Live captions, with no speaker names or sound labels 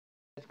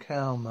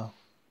Kalma.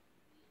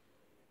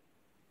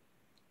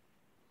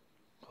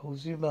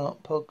 Halsey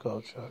Mark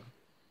Podcast Show.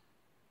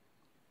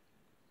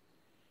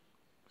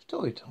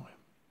 Storytime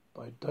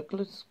by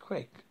Douglas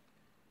Craig.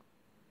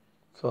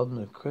 From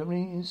the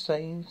Criminally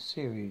Insane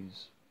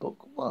series,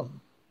 Book 1.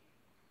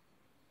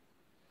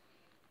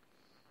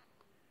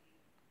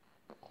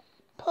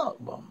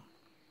 Part 1.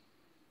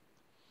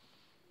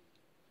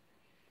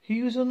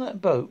 He was on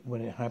that boat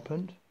when it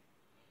happened.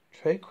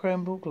 Trey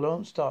Crandall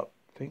glanced up,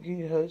 thinking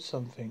he heard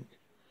something,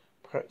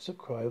 perhaps a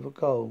cry of a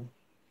gull.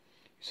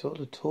 He saw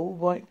the tall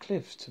white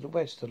cliffs to the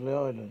west of the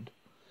island,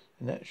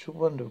 the natural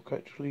wonder of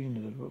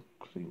Catalina,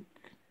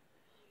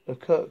 the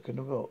Kirk and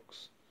the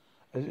Rocks,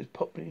 as it is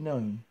popularly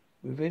known.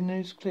 Within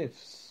these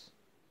cliffs,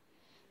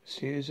 a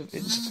series of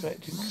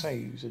interconnecting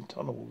caves and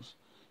tunnels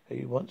that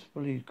he once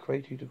believed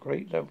created a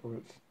great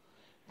labyrinth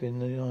within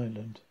the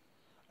island.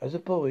 As a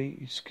boy,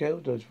 he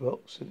scaled those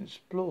rocks and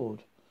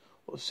explored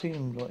what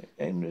seemed like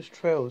endless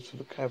trails to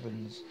the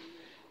caverns.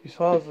 His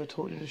father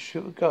taught him to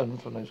shoot a gun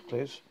from those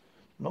cliffs,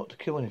 not to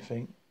kill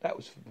anything. That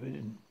was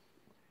forbidden.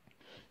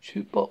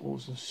 Shoot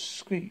bottles and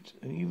skeet,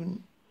 and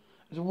even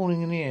as a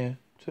warning in the air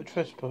to a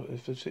trespasser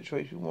if the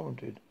situation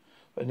warranted,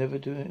 but never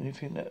do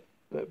anything that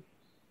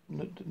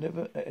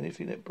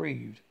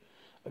breathed.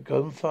 A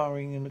gun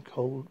firing in the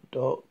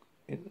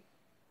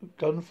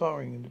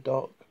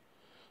dark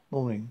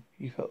morning.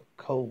 He felt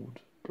cold,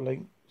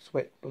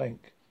 sweat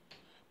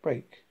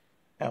break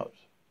out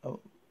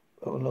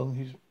along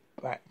his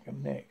back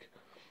and neck,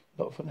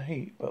 not from the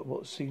heat, but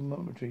what seemed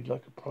momentarily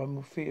like a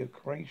primal fear of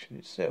creation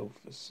itself,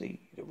 the sea,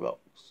 the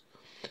rocks,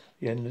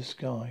 the endless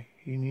sky.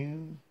 He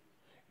knew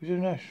it was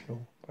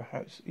irrational,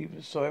 perhaps even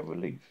a sigh of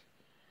relief,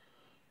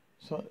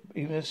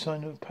 even a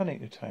sign of a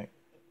panic attack.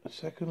 A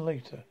second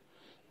later,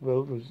 the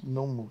world was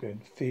normal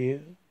again.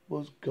 Fear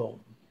was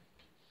gone.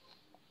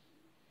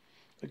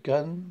 The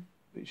gun,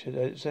 which had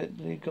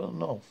accidentally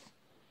gone off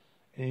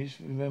in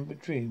his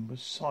remembered dream,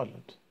 was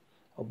silent,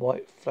 a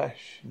white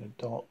flash in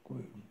a dark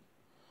room.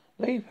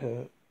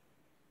 Later,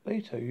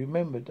 he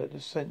remembered that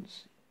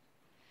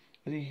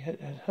he had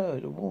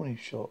heard a warning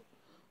shot.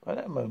 By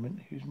that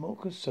moment, he was more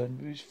concerned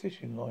with his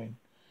fishing line.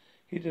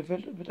 He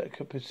developed that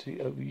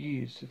capacity over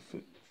years to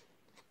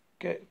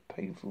forget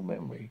painful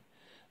memory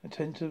and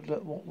tend to look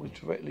at what was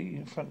directly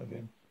in front of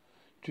him.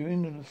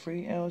 During the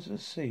 3 hours at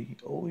sea,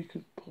 all he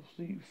could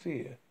possibly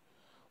fear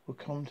would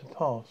come to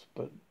pass,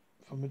 but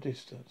from a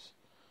distance.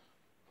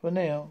 For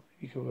now,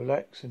 he could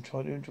relax and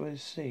try to enjoy the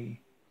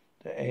sea,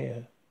 the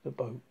air, the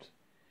boat.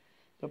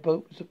 The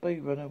boat was a Bay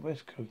Runner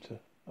Westcoaster,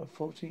 a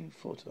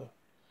 14-footer,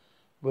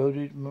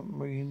 welded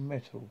marine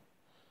metal,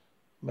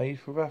 made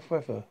for rough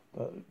weather,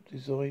 but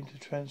designed to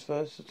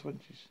traverse the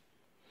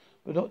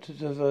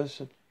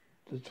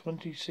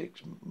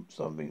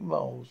 26-something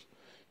miles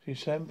between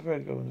San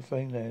Pedro and the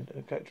mainland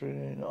and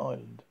Catalina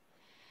Island.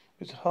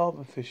 It was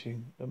harbour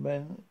fishing. The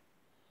men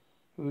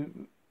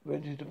who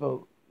rented the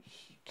boat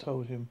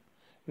told him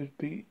it would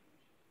be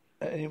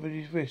at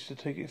anybody's risk to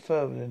take it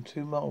further than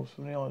 2 miles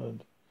from the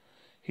island.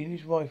 He and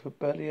his wife were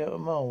barely out a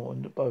mile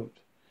on the boat.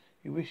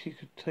 He wished he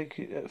could take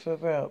it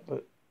further out,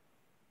 but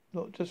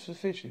not just for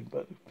fishing,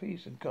 but for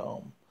peace and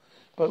calm.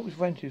 The boat was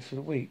rented for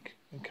the week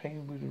and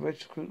came with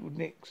electrical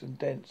nicks and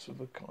dents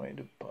of a kind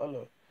of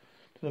colour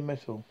to the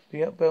metal.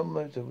 The outbound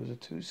motor was a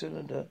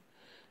 2-cylinder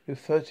with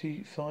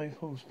 35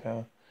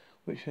 horsepower,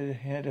 which he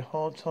had a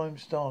hard time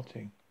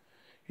starting.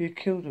 He had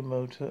killed the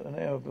motor an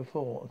hour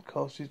before and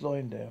cast his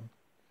line down.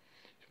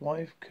 His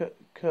wife,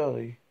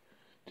 Curly,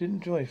 didn't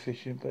enjoy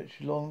fishing, but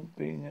loved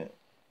being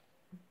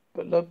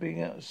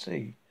out at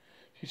sea.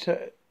 She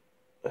sat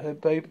her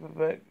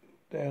paperback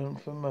down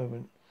for a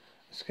moment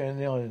and scanned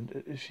the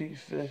island,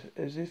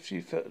 as if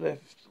she felt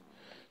left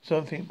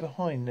something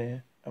behind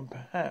there, and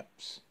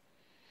perhaps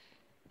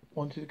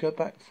wanted to go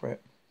back for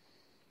it.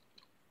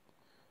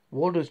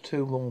 Water's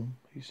too warm,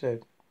 he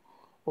said.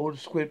 All the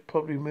squid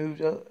probably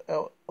moved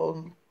out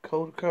on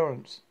cold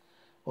currents.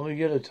 On the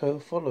yellowtail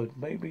followed,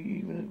 maybe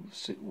even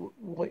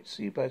white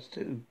sea bass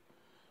too.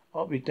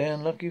 I'll be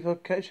damn lucky if I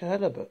catch a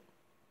halibut.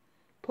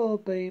 Poor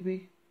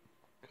baby,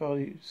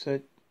 Carly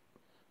said.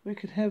 We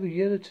could have a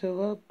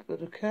yellowtail up at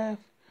the calf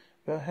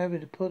without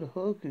having to put a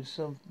hook in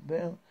some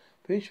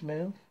fish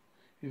mouth.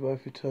 His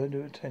wife returned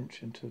her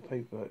attention to the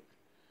paperwork.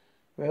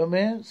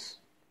 Romance?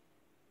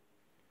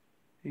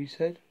 He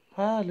said.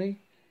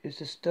 Hardly. It's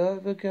the story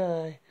of a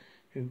guy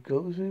who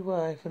goes with his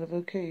wife on a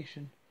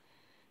vacation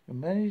and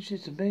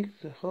manages to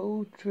make the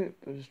whole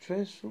trip as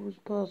stressful as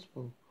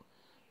possible.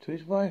 So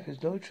his wife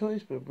has no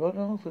choice but to run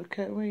off with a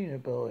Catalina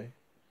boy.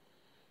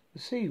 The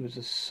sea was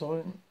a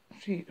silent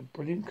sheet of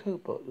brilliant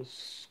cobalt. The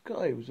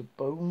sky was a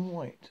bone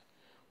white.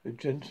 The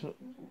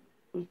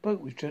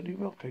boat was gently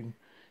rocking.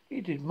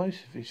 He did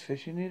most of his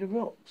fishing near the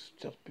rocks,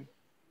 just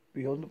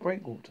beyond the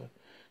breakwater.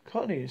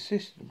 Carly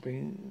insisted on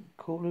bringing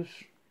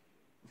coolers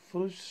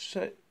full of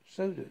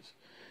sodas.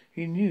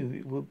 He knew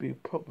it would be a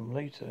problem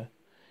later.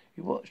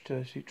 He watched her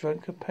as she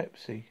drank a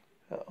Pepsi,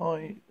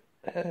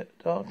 her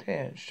dark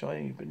hair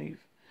shining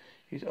beneath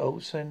his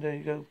old San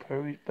Diego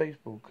Perry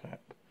baseball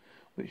cap.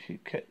 which she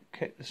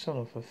kept the sun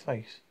off her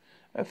face.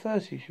 At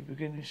first, she was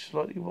beginning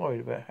slightly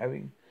worried about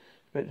having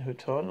spent her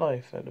entire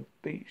life at a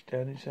beach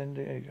down in San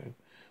Diego.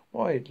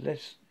 Worried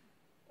less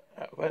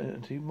out of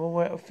vanity,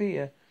 more out of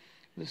fear of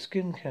the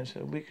skin cancer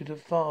that weakened her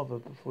father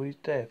before his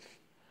death.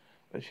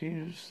 But she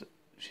was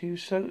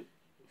so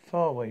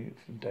far away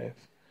from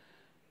death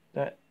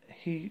that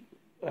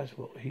that's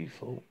what he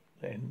thought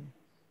then.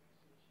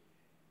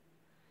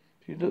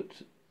 She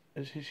looked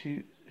as if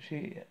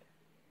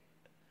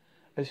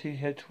as he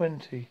had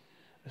 20,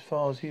 as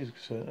far as he was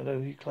concerned,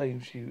 although he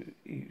claimed she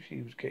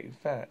was getting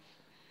fat.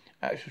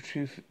 Actual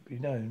truth be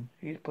known,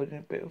 he was put in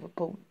a bit of a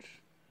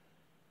paunch,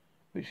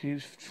 which he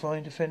was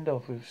trying to fend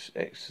off with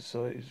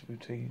exercise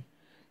routine,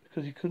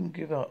 because he couldn't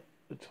give up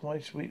the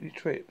twice weekly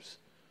trips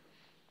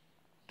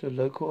to a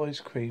local ice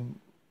cream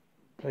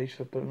place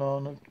for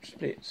banana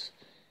splits.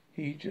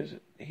 He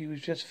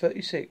was just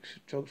 36,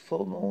 jogged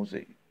 4 miles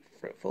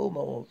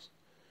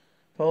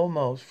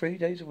 3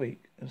 days a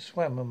week, and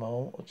swam a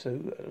mile or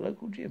two at a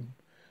local gym.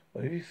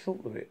 Whatever he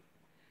thought of it.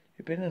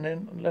 He'd been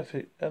an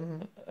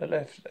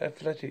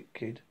athletic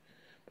kid,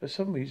 but for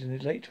some reason in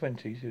his late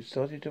 20s he had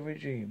started a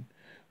regime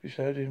which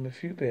allowed him a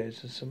few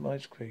beers and some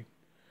ice cream.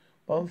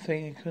 One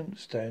thing he couldn't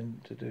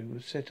stand to do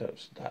was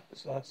sit-ups.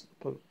 That's the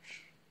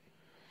push.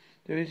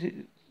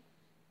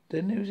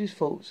 Then there was his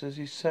thoughts as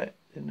he sat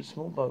in the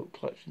small boat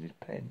clutching his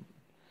pen,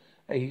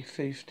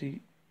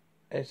 A50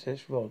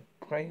 SS rod,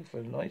 praying for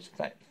a nice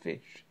fat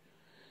fish.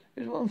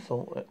 There was one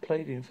thought that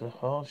plagued him for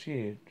the last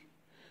year,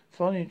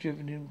 finally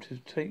driven him to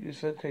take this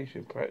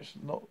vacation, perhaps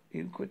not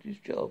even quit his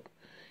job.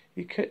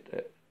 He kept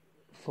that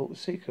thought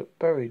secret,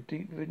 buried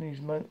deep within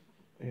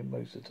him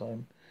most of the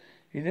time.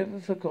 He'd never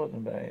forgotten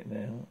about it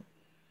now.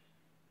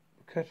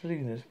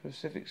 Catalina's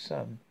Pacific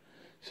sun,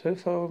 so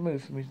far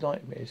removed from his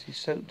nightmares, he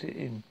soaked it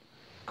in.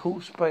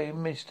 Cool spray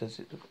and mist as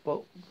the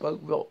boat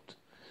rocked,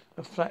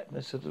 the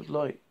flatness of the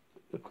light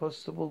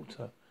across the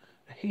water,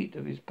 the heat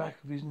of his back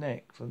of his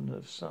neck from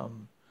the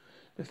sun,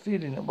 the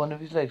feeling that one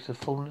of his legs had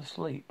fallen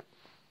asleep.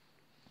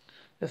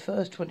 The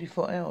first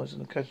 24 hours on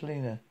the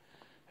Catalina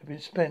had been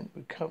spent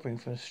recovering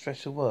from the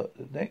stress of work.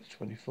 The next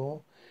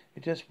 24,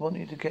 he just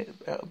wanted to get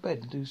out of bed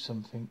and do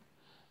something.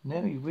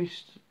 Now he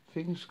wished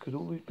things could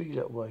always be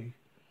that way.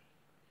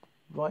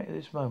 Right at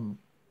this moment,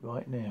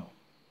 right now.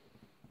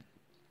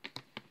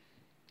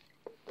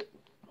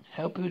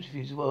 How beautiful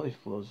his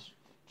wife was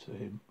to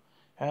him.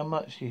 How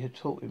much she had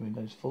taught him in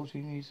those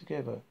 14 years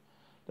together.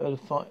 Though the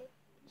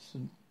fights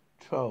and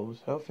trials,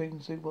 how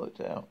things had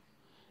worked out,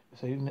 if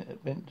they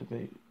meant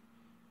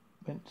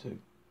to.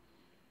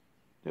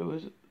 There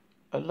was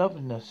a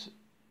loveliness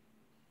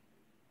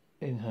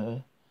in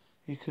her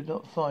he could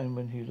not find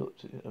when he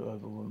looked at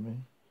other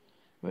women.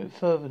 It went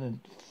further than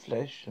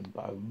flesh and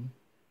bone.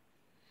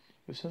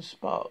 There was some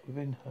spark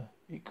within her.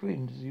 He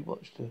grinned as he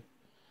watched her.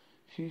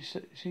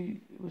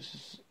 She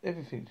was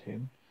everything to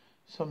him.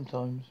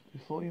 Sometimes,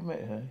 before he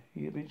met her,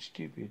 he had been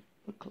stupid,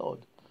 a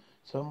clod,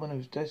 someone who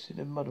was destined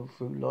to muddle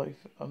through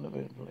life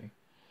uneventfully.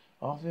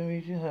 After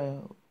meeting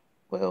her,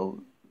 well,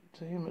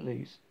 to him at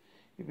least,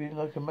 it had been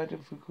like a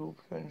metaphysical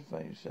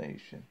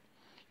transformation.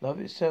 Love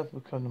itself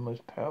had become the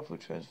most powerful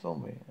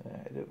transformer he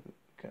had ever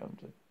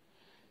encountered.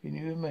 He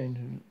knew men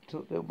who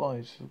took their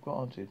wives for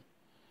granted,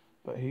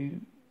 but he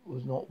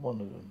was not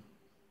one of them.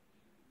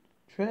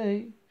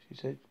 Trey, she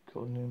said,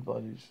 calling him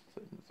by his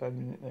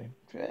family nickname.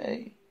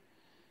 Trey.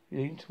 He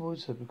leaned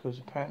towards her because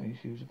apparently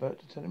she was about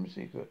to tell him a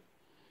secret.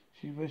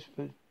 She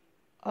whispered,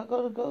 I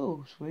gotta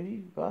go,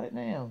 sweetie, right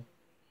now.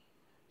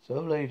 So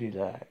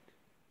ladylike.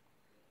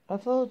 I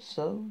thought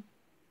so.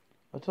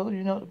 I told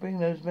you not to bring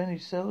those many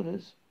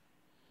sodas.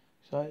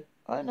 She said,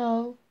 I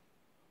know.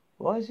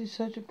 Why is it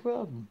such a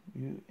problem?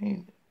 You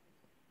ain't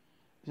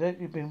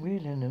exactly been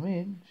wheeling them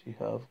in, she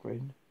half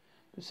grinned.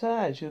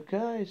 Besides, your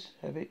guys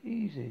have it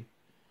easy.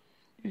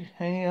 You can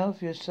hang it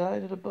off your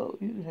side of the boat.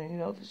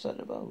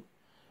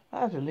 I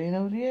have to lean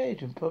over the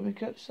edge and probably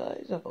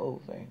capsize the whole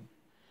thing.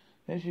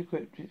 Then she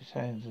gripped his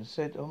hands and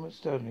said almost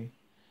sternly,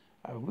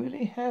 I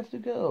really have to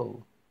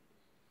go.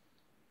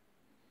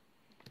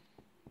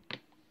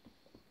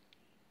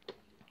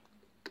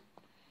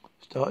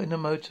 Starting the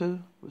motor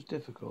was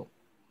difficult.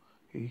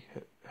 He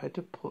had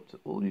to put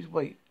all his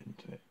weight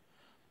into it,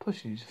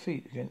 pushing his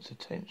feet against the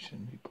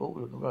tension. He pulled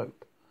on the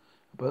rope.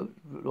 The boat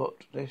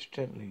rocked less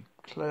gently.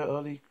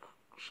 Charlie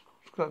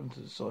clung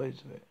to the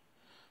sides of it.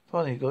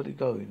 Finally, he got it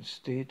going and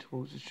steered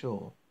towards the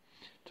shore.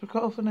 It took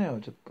half an hour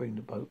to bring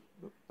the boat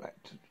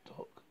back to the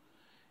dock.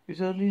 It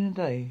was early in the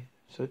day,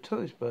 so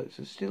tourist boats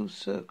were still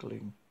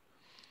circling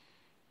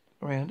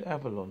around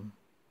Avalon.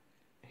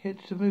 He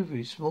had to move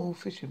his small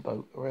fishing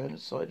boat around the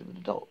side of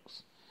the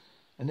docks,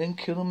 and then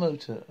kill the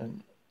motor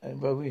and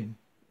row in.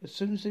 As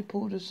soon as they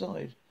pulled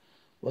aside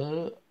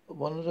one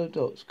of the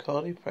docks,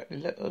 Carly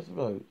practically let off the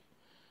rope.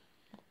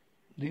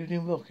 Leaving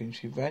him rocking,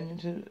 she ran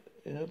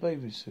in her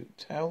bathing suit,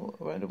 towel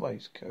around her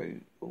waist,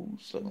 carried all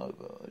slung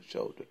over her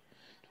shoulder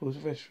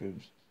towards the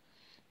restrooms.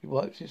 He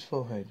wiped his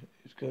forehead.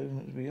 It was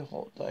going to be a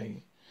hot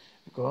day.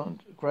 He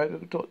grabbed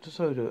a Dr.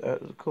 Soda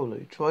out of the cooler.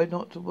 He tried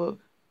not to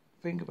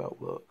think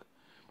about work.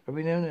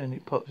 Every now and then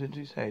it pops into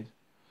his head.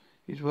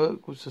 His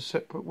work was a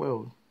separate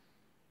world.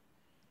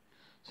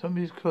 Some of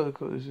his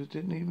coworkers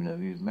didn't even know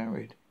he was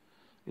married.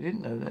 They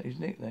didn't know that his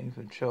nickname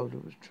from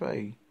childhood was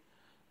Trey.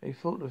 They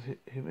thought of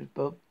him as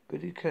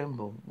Billy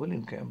Campbell,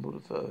 William Campbell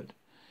III.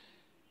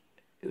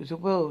 It was a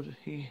world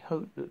he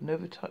hoped that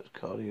never touched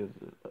Carly or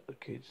the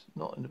kids,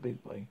 not in the big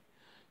way,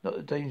 not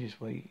the dangerous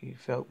way he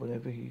felt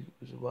whenever he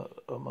was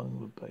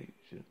among the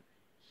patients.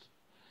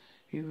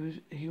 He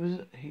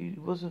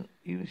wasn't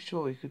even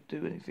sure he could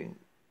do anything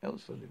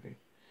else for a living.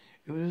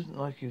 It wasn't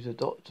like he was a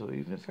doctor or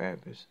even a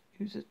therapist.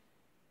 He was a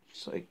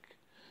psych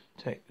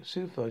tech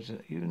supervisor,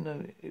 even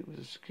though it was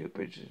a secure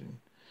position.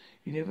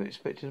 He never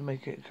expected to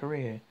make it a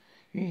career.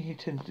 He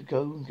tended to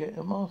go and get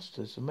a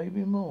master's and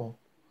maybe more.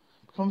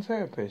 Become a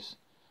therapist.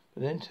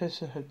 But then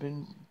Tessa had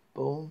been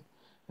born,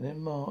 and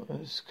then Mark,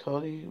 and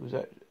Carly was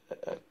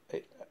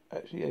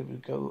actually able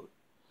to go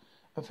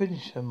and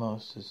finish her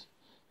master's.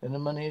 Then the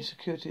money and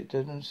security at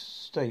Denham's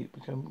estate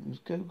became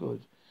so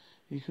good.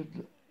 He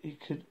could.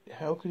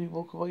 How could he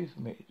walk away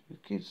from it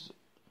with kids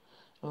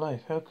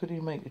alive? How could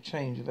he make a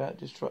change without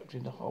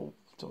disrupting the whole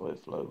flow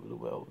of the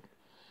world?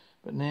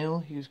 But now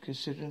he was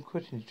considering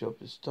quitting his job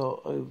to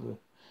start over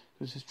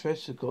because the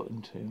stress had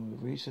gotten to him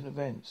with recent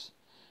events.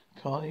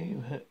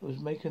 Carly was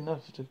making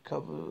enough to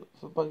cover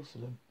for both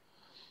of them.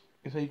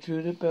 If they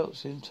drew their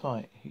belts in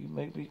tight, he'd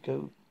maybe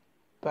go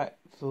back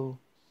for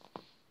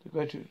the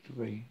graduate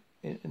degree.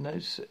 In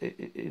those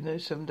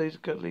 7 days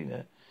of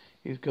Catalina,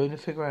 he was going to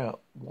figure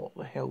out what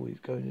the hell he was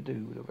going to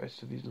do with the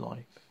rest of his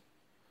life.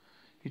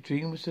 His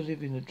dream was to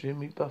live in the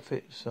Jimmy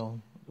Buffett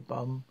song, The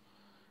Bum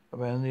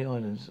Around the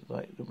Islands,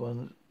 like the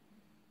one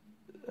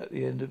at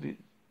the end of it,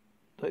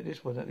 like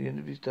this one at the end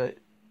of his day,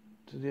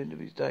 to the end of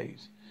his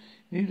days.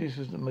 He knew this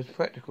was the most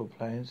practical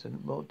plans,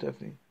 and would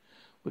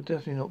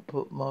definitely not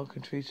put Mark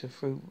and Teresa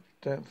through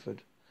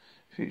Stanford.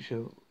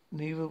 Future,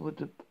 neither would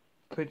the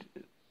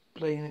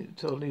plain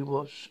totally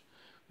wash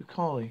with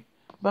Carly.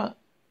 But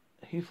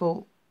he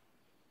thought,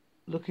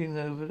 looking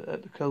over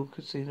at the cold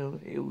casino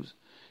hills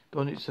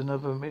beyond, it's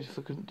another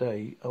magnificent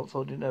day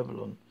unfolding in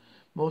Avalon.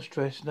 More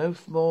stress, no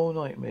more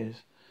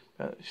nightmares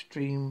about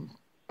extreme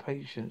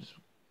patients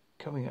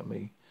coming at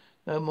me.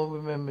 No more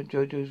remember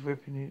Jojo's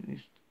ripping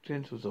his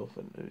genitals off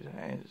into his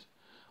hands,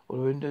 or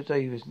Lorinda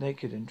Davis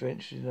naked and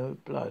drenched in her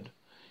blood,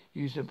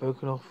 using a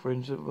broken off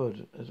friend's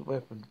rod as a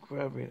weapon,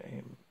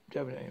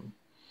 jabbing at him.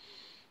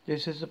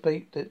 These are the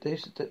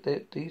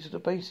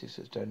basics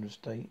of General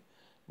State.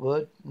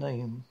 Word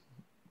name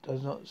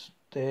does not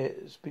dare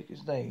speak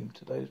his name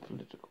to those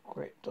political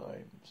correct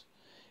times.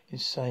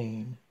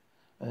 Insane,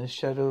 and the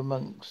shadow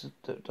amongst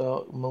the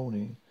dark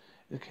morning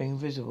became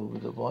visible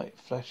with a white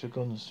flash of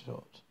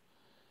gunshot.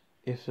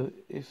 If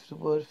the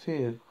word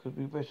fear could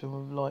be written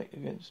with light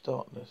against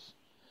darkness.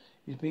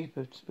 His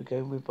beeper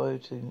began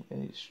vibrating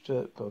in his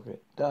shirt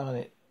pocket. Darn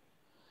it,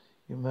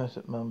 he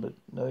mumbled,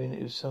 knowing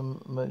it was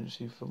some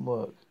emergency from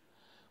work,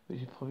 which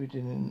he probably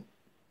didn't,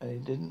 and he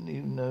didn't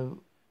need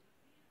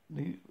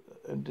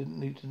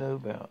to know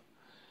about.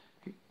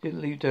 He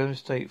didn't leave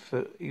Downstate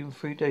for even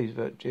 3 days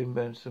without Jim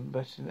Benson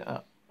messing it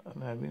up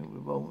and having the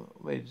wrong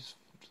meds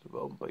to the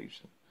wrong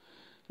patient.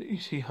 At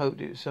least he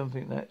hoped it was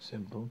something that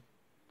simple.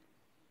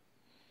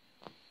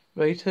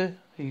 Later,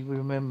 he would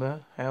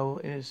remember how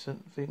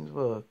innocent things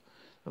were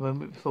a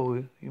moment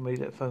before he made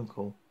that phone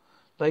call.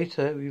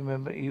 Later, he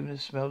remembered even the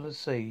smell of the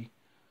sea,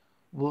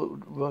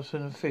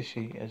 rotten and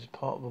fishy, as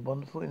part of a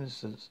wonderful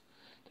innocence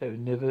that would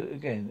never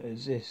again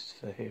exist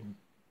for him.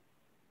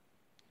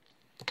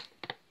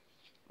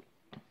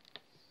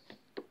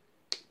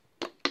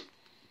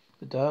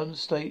 The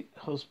Downstate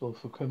Hospital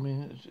for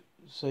Criminal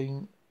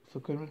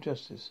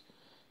Justice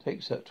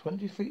takes up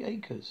 23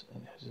 acres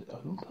and has its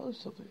own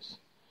post office.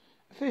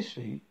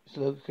 Officially, it's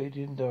located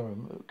in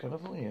Durham,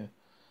 California.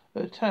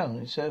 A town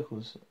in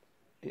circles,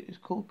 it is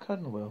called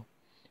Cunwell.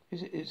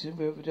 It's in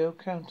Riverdale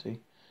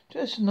County,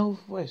 just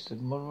northwest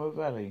of Monroe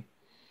Valley.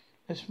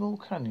 A small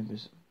canyon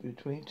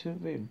between two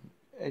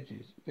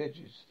edges,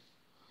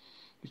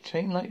 with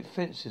chain-like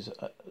fences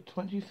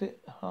 20 feet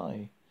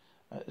high.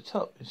 At the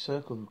top,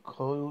 encircled with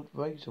coiled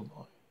razor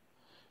wire.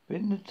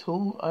 Within the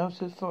tall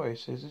outer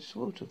forest is a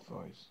shorter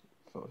forest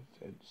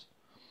fence,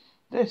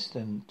 less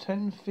than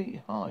 10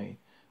 feet high,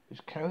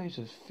 which carries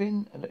a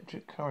thin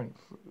electric current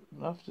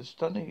enough to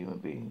stun a human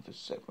being for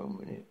several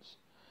minutes.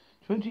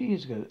 20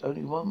 years ago,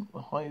 only one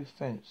high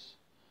fence,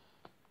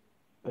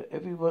 but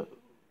every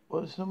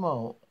once in a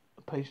while,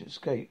 a patient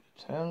escaped.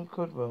 The town of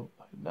Codwell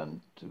had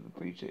none to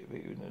appreciate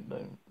it even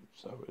alone.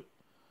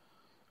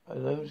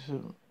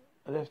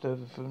 Left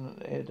over from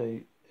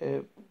the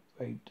air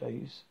raid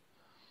days.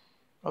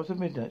 After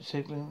midnight,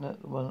 signaling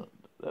that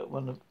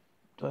one of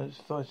Darren's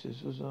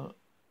fighters was on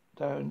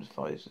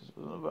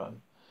the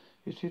run.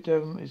 History of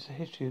Durham is the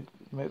history of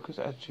America's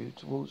attitude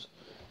towards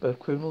both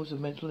criminals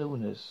and mental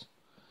illness.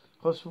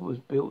 The hospital was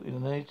built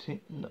in the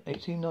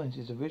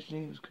 1890s.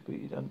 Originally, it was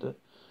completely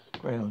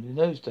underground. In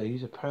those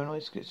days, a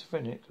paranoid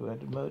schizophrenic who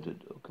had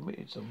murdered or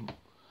committed some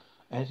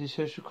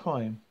antisocial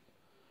crime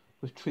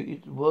was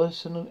treated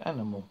worse than an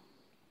animal.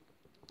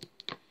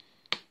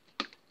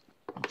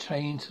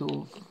 chained to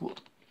a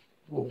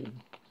wall.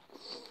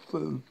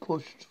 Food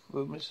pushed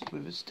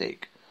with a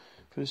stick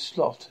through a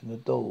slot in the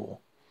door.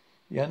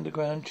 The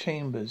underground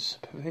chambers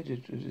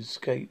prohibited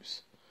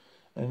escapes,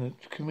 and the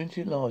community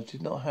at large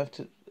did not have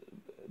to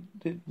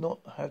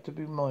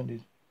be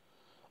reminded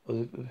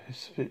of the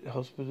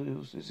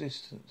hospital's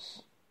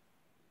existence.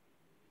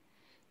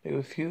 There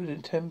were fewer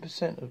than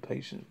 10% of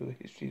patients with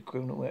a history of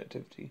criminal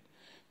activity.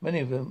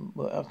 Many of them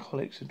were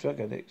alcoholics and drug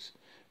addicts,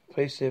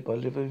 placed there by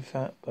loving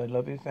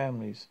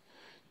families.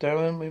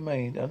 Durham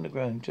remained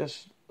underground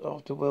just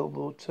after World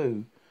War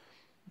II.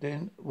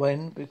 Then,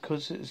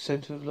 because it's a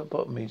centre of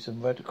lobotomies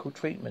and radical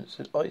treatments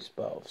and ice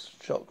baths,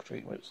 shock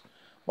treatments,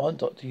 one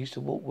doctor used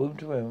to walk room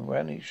to room and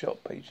randomly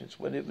shock patients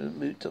whenever the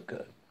mood took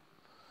her.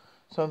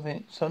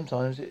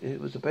 Sometimes it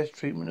was the best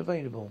treatment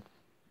available.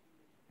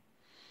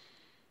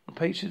 The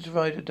patients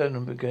arrived at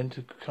Durham began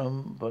to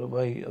come by the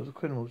way of the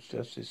criminal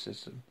justice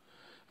system.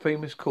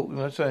 Famous court in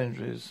Los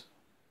Angeles,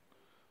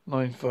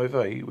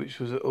 958, which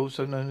was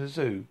also known as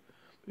Zoo,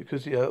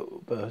 because the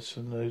outbursts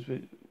from those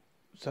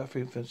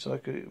suffering from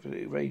psychotic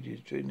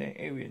rages during their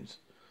hearings,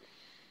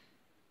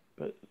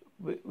 but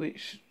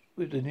which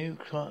with the new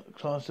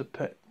class of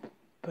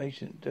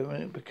patient,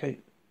 Durham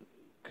became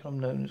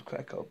known as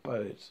crack-up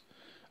poets,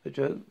 a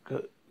joking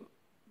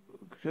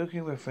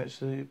reference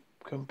to the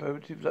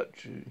comparative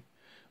luxury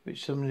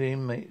which some of the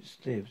inmates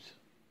lived.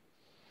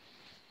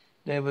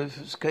 There were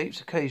escapes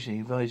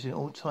occasionally, rising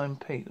all-time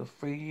peak of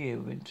 3 years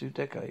within 2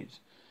 decades.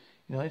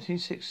 In the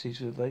 1960s,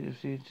 the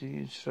availability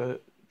and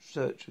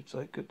search of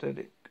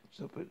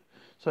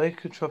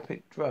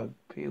psychotropic drug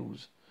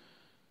pills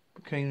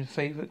became the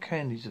favourite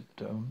candies of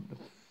Durham.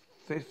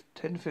 The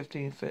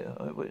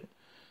 10-15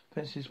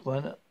 offences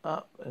went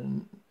up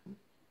and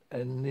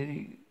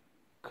nearly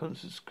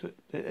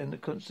the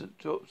constant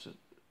drops.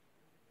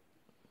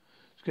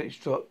 Skates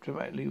dropped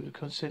dramatically with the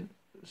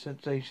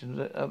concentration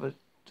of other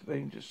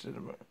dangerous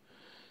cinema.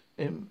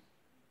 In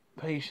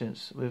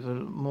patients with a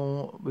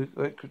more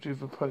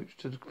recreative approach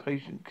to the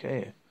patient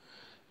care.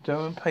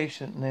 Durham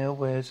patient now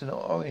wears an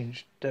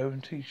orange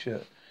Durham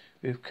t-shirt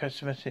with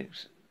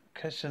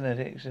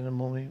castanetics in the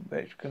morning,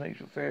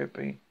 recreational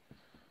therapy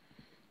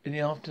in the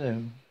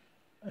afternoon,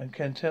 and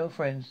can tell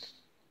friends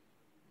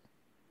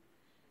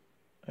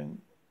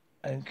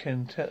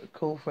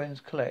call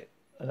friends collect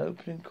an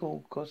opening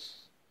call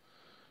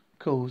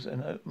calls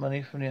and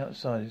money from the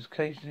outsiders.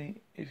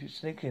 Occasionally, if you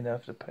sneak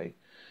enough to pay,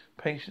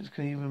 patients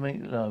can even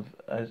make love,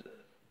 as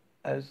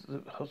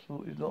the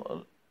hospital is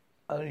not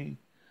only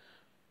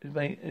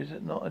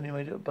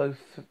made up of both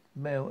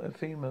male and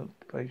female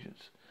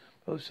patients,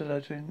 but also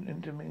allowed to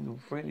intermingle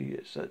freely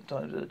at certain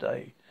times of the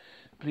day.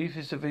 Belief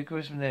is the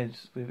vigorous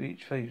meds with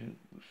each patient,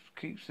 which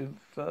keeps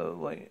them far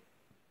away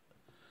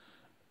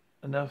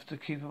enough to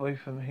keep away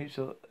from his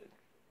or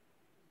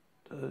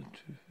her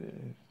true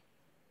feelings.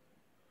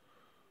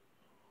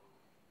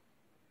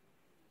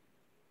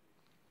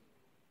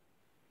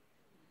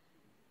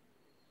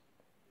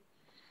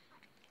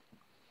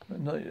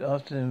 Night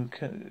afternoon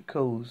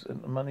calls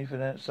and money from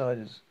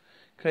outsiders.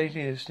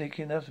 Occasionally, if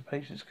sneaky enough, the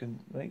patients can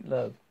make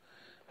love,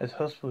 as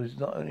hospital is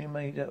not only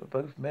made up of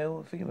both male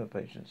and female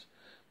patients,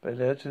 but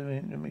allowed to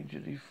remain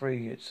immediately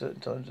free at certain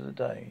times of the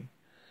day.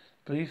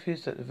 Belief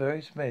is that the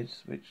various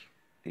meds which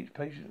each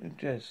patient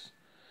ingests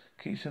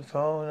keeps him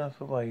far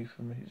enough away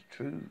from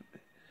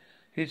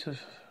his or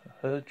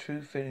her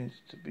true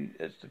feelings to be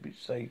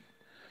safe.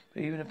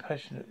 But even a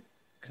passionate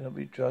cannot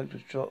be drugged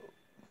or shot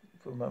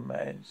from a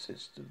man's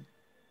system.